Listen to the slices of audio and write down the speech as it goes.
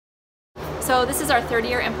So this is our third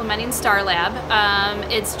year implementing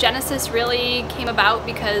StarLab. Its genesis really came about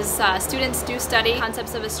because students do study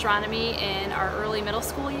concepts of astronomy in our early middle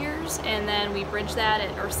school years, and then we bridge that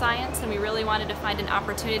at Earth Science, and we really wanted to find an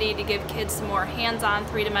opportunity to give kids some more hands-on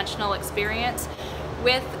three-dimensional experience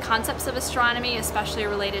with concepts of astronomy, especially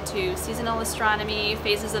related to seasonal astronomy,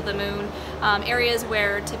 phases of the moon, areas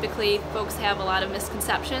where typically folks have a lot of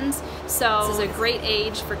misconceptions. So this is a great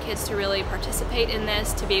age for kids to really participate in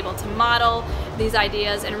this, to be able to model these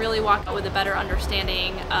ideas and really walk out with a better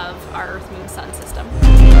understanding of our Earth, Moon, Sun system.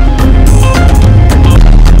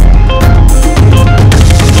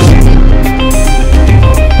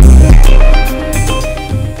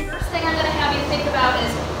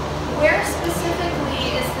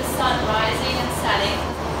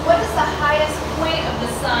 What is the highest point of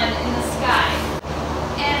the sun in the sky?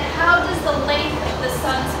 And how does the length of the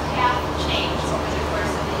sun's path change over the course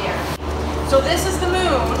of the year? So this is the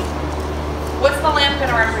moon. What's the lamp going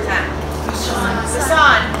to represent? The sun. The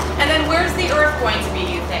sun. And then where's the Earth going to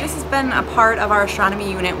be, you think? This has been a part of our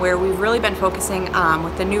astronomy unit where we've really been focusing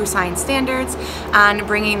with the new science standards on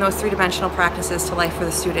bringing those three-dimensional practices to life for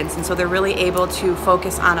the students. And so they're really able to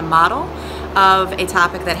focus on a model of a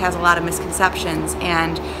topic that has a lot of misconceptions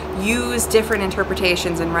and use different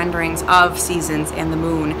interpretations and renderings of seasons and the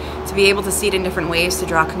moon to be able to see it in different ways to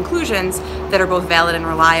draw conclusions that are both valid and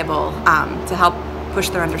reliable to help push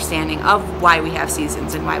their understanding of why we have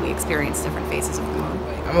seasons and why we experience different phases of the moon.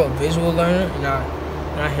 I'm a visual learner, and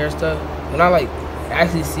I hear stuff. When I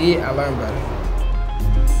actually see it, I learn better.